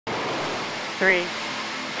3,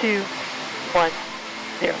 2, 1,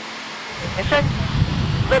 0. Ignition.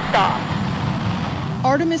 Liftoff.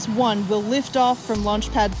 Artemis I will lift off from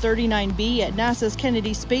Launch Pad 39B at NASA's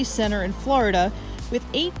Kennedy Space Center in Florida with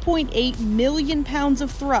 8.8 million pounds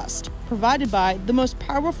of thrust, provided by the most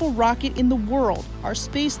powerful rocket in the world, our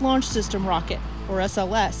Space Launch System rocket, or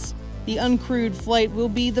SLS. The uncrewed flight will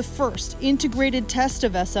be the first integrated test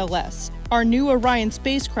of SLS, our new Orion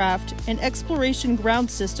spacecraft, and exploration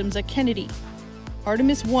ground systems at Kennedy.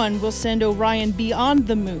 Artemis I will send Orion beyond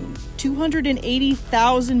the moon,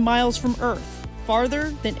 280,000 miles from Earth,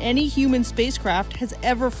 farther than any human spacecraft has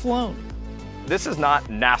ever flown. This is not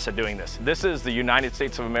NASA doing this. This is the United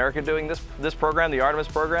States of America doing this program, the Artemis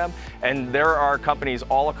program, and there are companies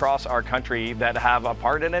all across our country that have a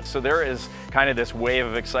part in it, so there is kind of this wave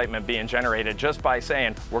of excitement being generated just by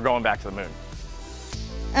saying, we're going back to the moon.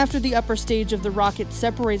 After the upper stage of the rocket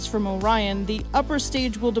separates from Orion, the upper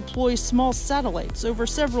stage will deploy small satellites over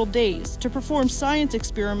several days to perform science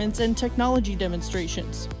experiments and technology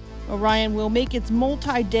demonstrations. Orion will make its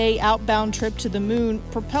multi-day outbound trip to the moon,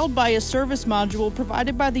 propelled by a service module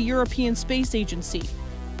provided by the European Space Agency.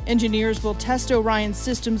 Engineers will test Orion's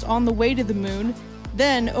systems on the way to the moon.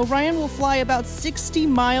 Then, Orion will fly about 60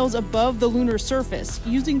 miles above the lunar surface,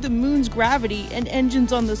 using the moon's gravity and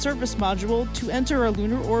engines on the surface module to enter a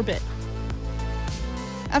lunar orbit.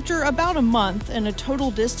 After about a month and a total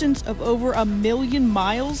distance of over 1 million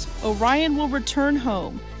miles, Orion will return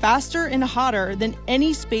home, faster and hotter than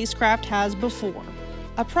any spacecraft has before.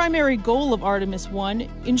 A primary goal of Artemis I,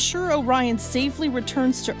 ensure Orion safely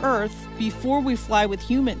returns to Earth before we fly with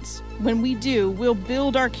humans. When we do, we'll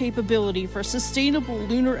build our capability for sustainable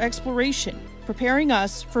lunar exploration, preparing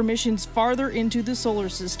us for missions farther into the solar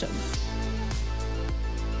system.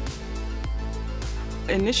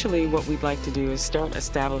 Initially, what we'd like to do is start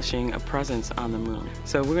establishing a presence on the moon.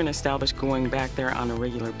 So we're going to establish going back there on a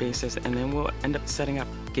regular basis, and then we'll end up setting up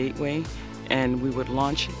Gateway, and we would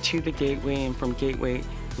launch to the Gateway, and from Gateway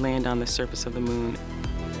land on the surface of the moon.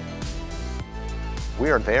 We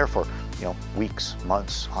are there for weeks,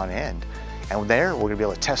 months on end. And there, we're going to be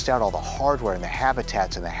able to test out all the hardware and the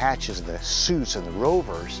habitats and the hatches and the suits and the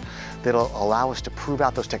rovers that'll allow us to prove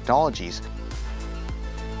out those technologies.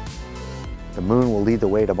 The moon will lead the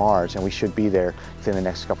way to Mars, and we should be there within the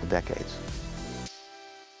next couple decades.